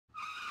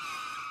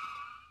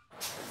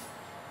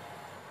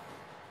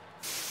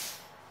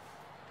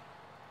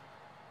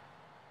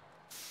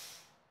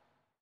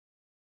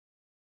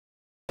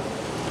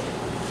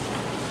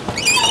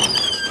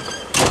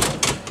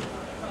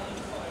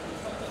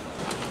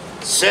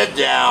Sit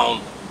down,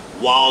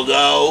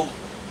 Waldo.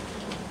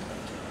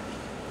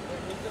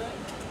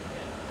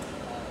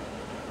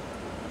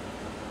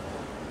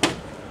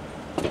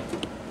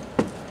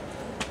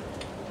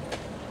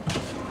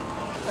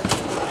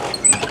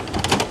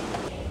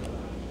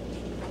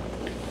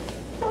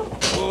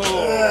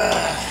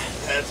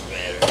 That's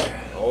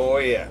better. Oh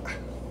yeah.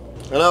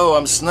 Hello,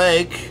 I'm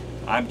Snake.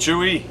 I'm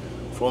Chewy.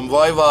 From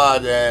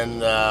Voivod,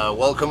 and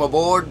welcome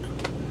aboard.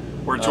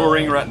 We're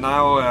touring right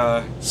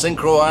now.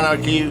 Synchro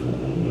Anarchy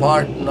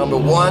part number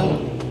 1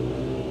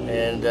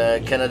 and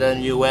Canada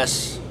and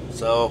US.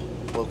 So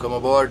welcome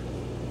aboard.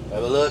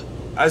 Have a look.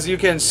 As you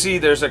can see,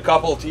 there's a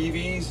couple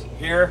TVs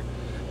here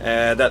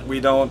that we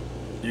don't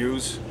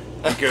use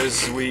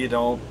because we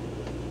don't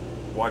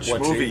watch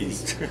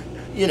movies.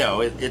 You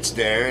know, it's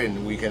there,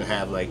 and we can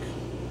have like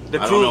I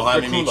don't know how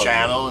many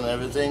channel and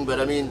everything, but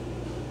I mean,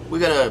 we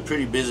got a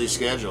pretty busy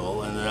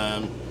schedule,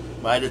 and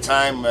by the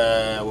time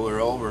we're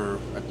over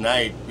at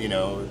night, you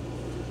know,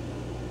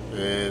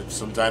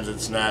 sometimes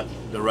it's not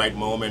the right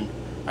moment.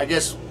 I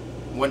guess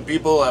when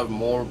people have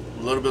a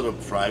little bit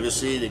of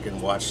privacy, they can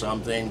watch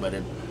something, but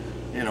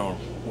you know,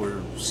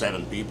 we're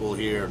 7 people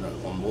here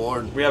on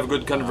board. We have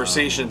good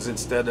conversations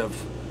instead of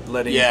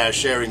letting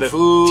sharing the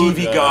food,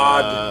 TV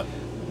god,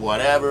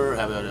 whatever,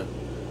 have a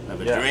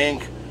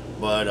drink,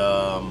 but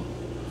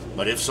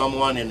if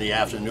someone in the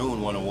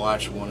afternoon want to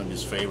watch one of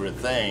his favorite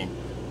thing,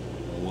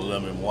 we'll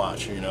let him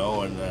watch, you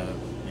know, and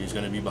he's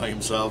going to be by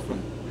himself.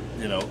 And,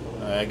 you know,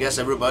 I guess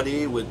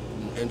everybody with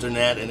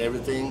internet and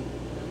everything,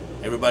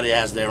 everybody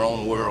has their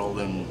own world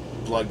and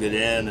plugged it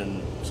in,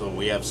 and so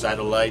we have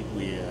satellite,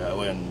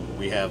 and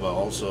we have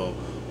also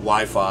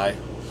Wi-Fi,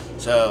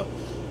 so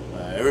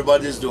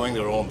everybody's doing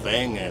their own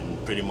thing,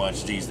 and pretty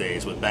much these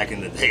days, but back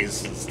in the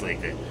days, it's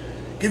like,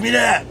 give me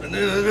that,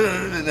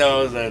 you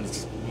know,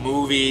 that's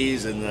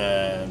movies and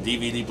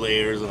DVD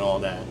players and all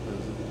that.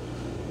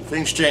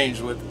 Things change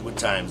with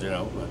times, you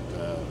know, but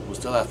we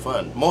still have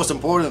fun. Most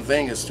important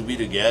thing is to be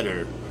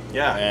together,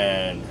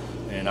 and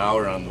in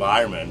our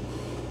environment,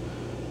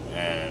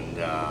 and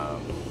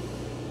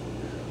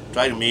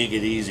try to make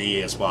it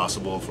easy as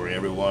possible for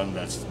everyone.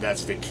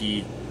 That's the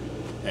key,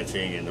 I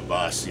think, in the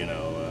bus, you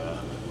know.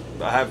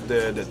 I have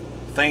the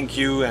thank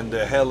you and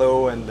the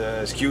hello and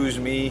the excuse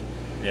me.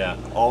 Yeah,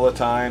 all the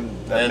time.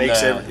 That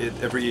makes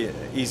it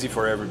easy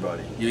for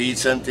everybody. You eat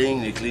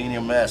something, you clean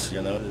your mess,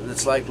 you know.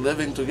 It's like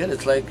living together.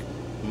 It's like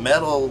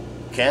metal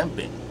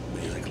camping,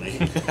 basically.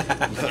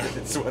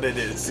 It's what it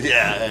is.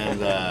 Yeah,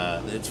 and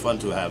it's fun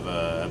to have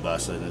a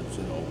bus, and it's,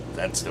 you know,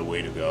 that's the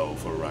way to go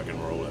for rock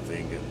and roll, I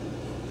think. And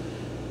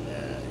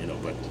you know,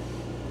 but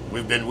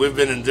we've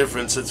been in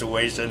different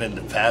situations in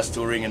the past,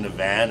 touring in the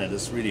van, and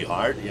it's really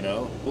hard, you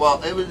know. Well,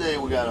 every day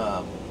we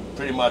got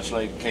pretty much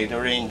like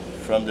catering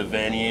from the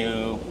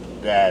venue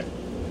that,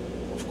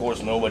 of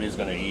course, nobody's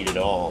gonna eat it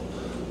all,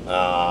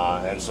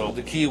 and so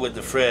the key with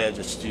the fridge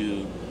is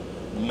to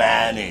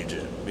manage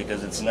it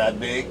because it's not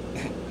big.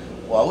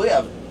 Well, we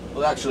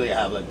actually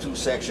have like 2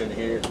 sections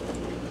here,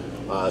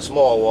 a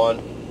small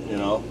one, you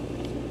know.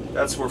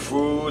 That's for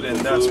food, and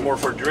that's more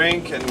for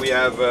drink, and we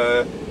have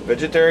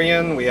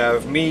vegetarian, we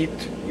have meat,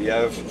 we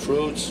have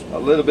fruits, a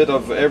little bit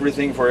of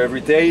everything for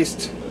every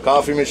taste.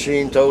 Coffee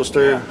machine,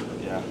 toaster.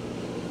 Yeah.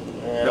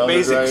 The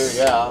basics.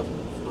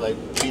 Like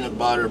peanut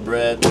butter,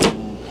 bread,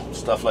 and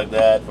stuff like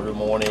that for the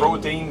morning.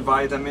 Protein,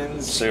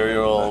 vitamins,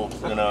 cereal,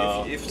 you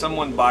know. If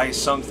someone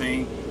buys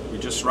something, we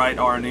just write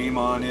our name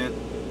on it,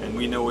 and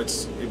we know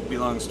it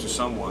belongs to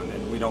someone,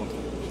 and we don't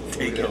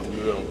take it.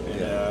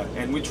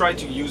 And we try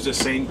to use the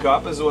same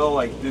cup as well.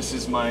 Like, this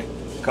is my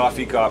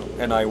coffee cup,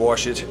 and I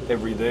wash it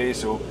every day,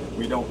 so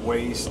we don't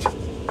waste,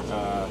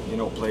 you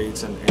know,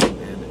 plates and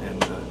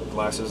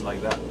glasses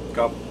like that.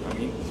 Cup, I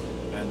mean.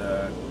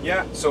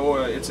 And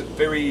so it's a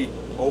very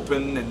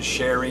open and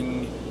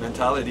sharing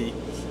mentality,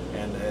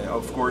 and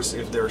of course,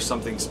 if there's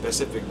something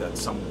specific that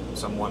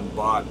someone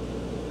bought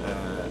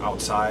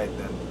outside,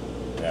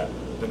 then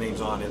the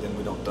name's on it and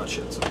we don't touch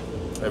it. So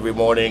every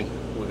morning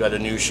we got a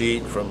new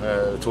sheet from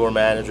the tour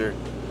manager,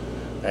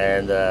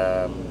 and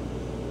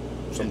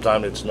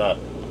sometimes it's not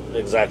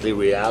exactly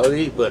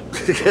reality, but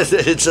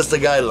it's just a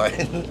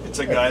guideline. It's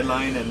a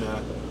guideline, and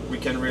we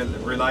can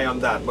rely on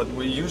that, but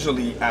we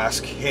usually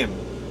ask him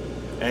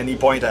and he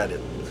point at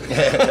it.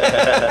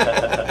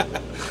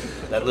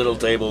 That little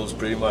table is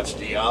pretty much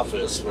the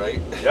office, right?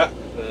 Yeah.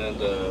 And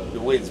the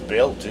way it's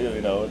built too,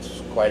 you know,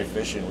 it's quite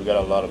efficient. We got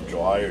a lot of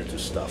dryer to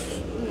stuff,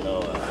 you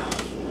know,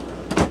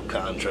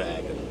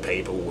 contract and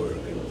paperwork.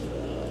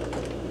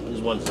 And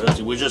this one's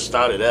dirty. We just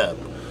started up,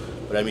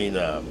 but I mean,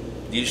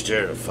 these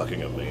chairs are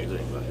fucking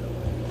amazing. By the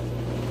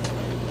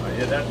way.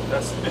 Yeah,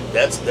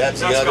 that's the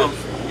other.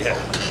 Comfy. Yeah.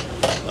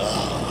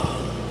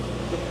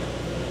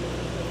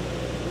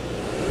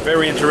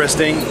 Very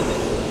interesting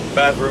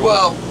bathroom.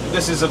 Well,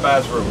 this is a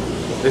bathroom.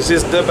 This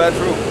is the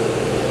bathroom.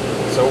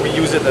 So we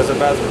use it as a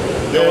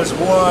bathroom. There's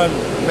one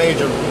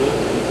major rule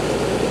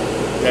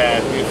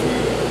that if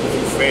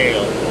you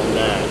fail on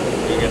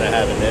that, you're gonna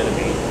have an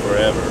enemy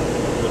forever,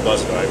 the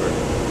bus driver.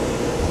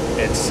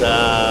 It's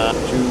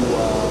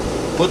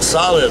to Put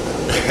solid.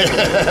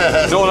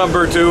 No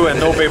number 2 and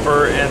no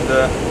paper and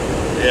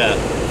yeah,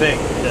 thing.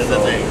 that's the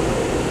thing.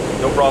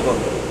 No problem.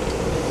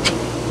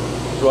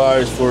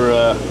 Dryers for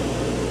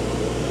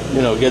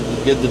you know,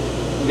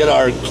 get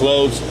our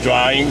clothes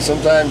drying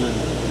sometimes,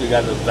 and we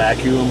got the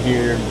vacuum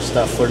here and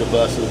stuff for the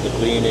buses, the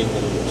cleaning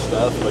and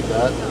stuff like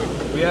that.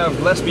 We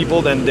have less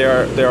people than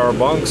there are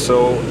bunks,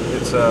 so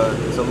it's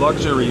a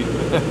luxury.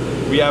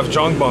 We have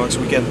junk bunks.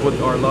 We can put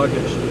our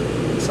luggage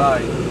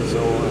inside,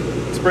 so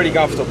it's pretty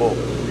comfortable.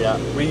 Yeah.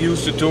 We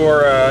used to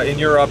tour in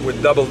Europe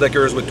with double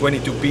deckers with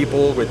 22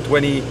 people with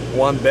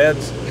 21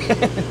 beds,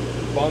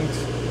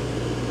 bunks,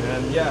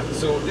 and yeah.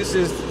 So this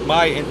is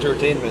my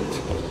entertainment.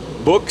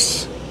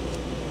 Books.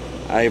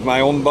 I have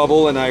my own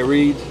bubble and I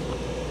read,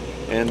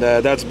 and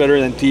that's better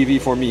than TV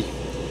for me.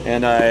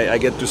 And I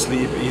get to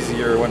sleep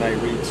easier when I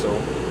read, so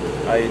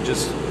I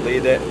just lay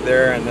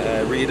there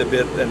and read a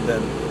bit and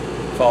then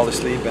fall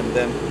asleep, and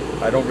then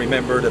I don't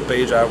remember the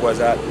page I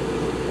was at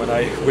when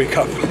I wake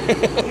up.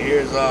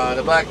 Here's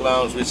the back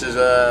lounge, which is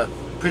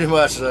pretty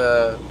much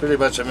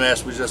a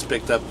mess. We just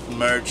picked up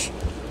merch.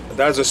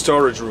 That's a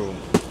storage room.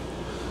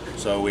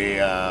 So we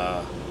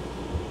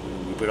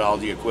put all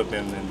the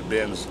equipment in the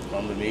bins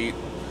underneath,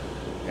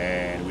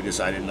 and we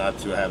decided not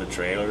to have a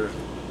trailer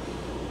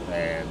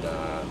and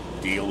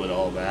deal with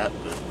all that.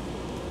 But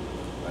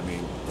I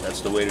mean,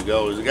 that's the way to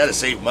go. We got to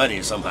save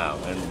money somehow,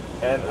 and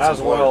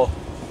as well,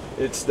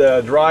 it's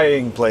the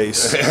drying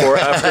place for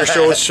after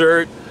show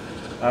shirt,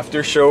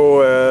 after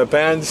show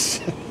pants.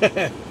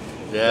 Yeah,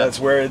 that's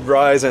where it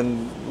dries,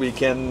 and we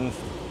can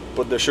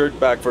put the shirt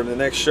back for the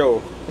next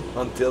show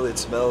until it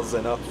smells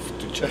enough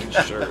to change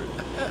shirt.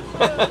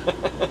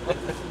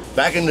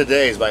 Back in the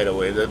days, by the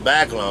way, the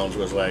back lounge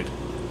was like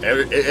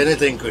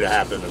anything could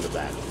happen in the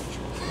back lounge,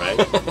 right?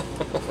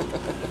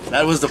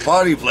 That was the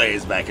party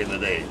place back in the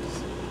days.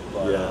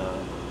 But, yeah,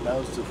 that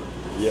was different.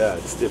 Yeah,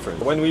 it's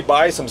different. When we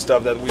buy some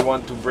stuff that we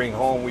want to bring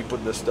home, we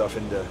put the stuff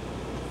in the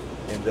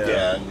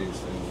yeah, in these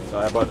things. So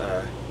I bought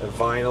a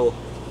vinyl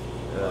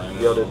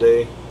the other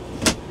day.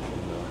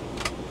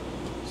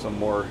 Some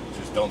more.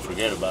 Just don't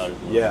forget about it.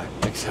 Yeah,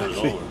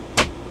 exactly.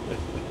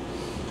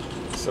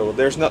 So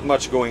there's not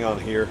much going on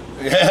here.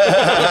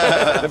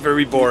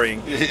 Very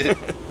boring.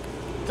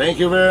 Thank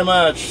you very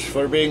much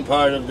for being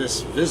part of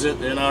this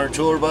visit in our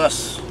tour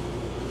bus.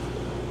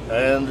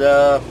 And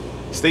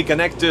stay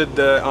connected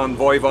on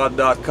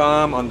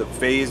Voivod.com, on the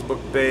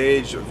Facebook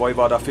page,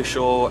 Voivod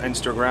official,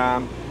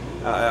 Instagram,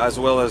 as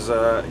well as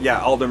yeah,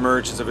 all the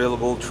merch is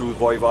available through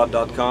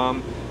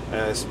Voivod.com.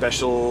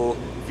 Special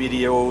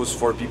videos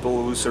for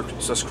people who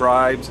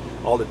subscribed.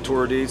 All the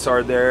tour dates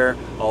are there,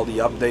 all the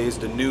updates,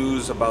 the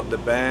news about the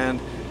band.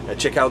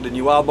 Check out the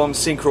new album,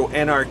 Synchro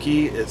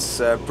Anarchy. It's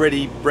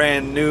pretty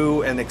brand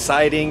new and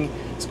exciting.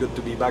 It's good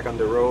to be back on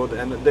the road,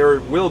 and there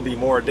will be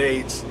more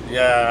dates.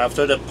 Yeah,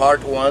 after the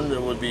part 1, there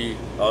would be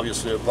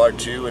obviously a part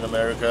 2 in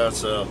America,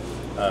 so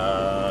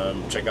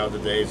check out the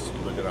dates,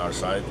 look at our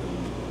site.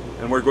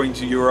 And we're going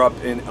to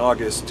Europe in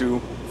August too,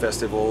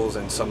 festivals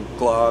and some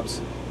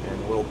clubs.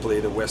 And we'll play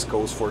the West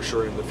Coast for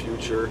sure in the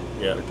future,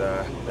 yeah, with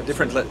a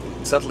different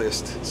set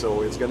list.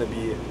 So it's going to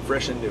be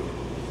fresh and new.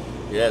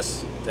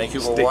 Yes. Thank you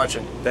for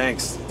watching.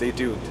 Thanks. Stay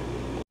tuned.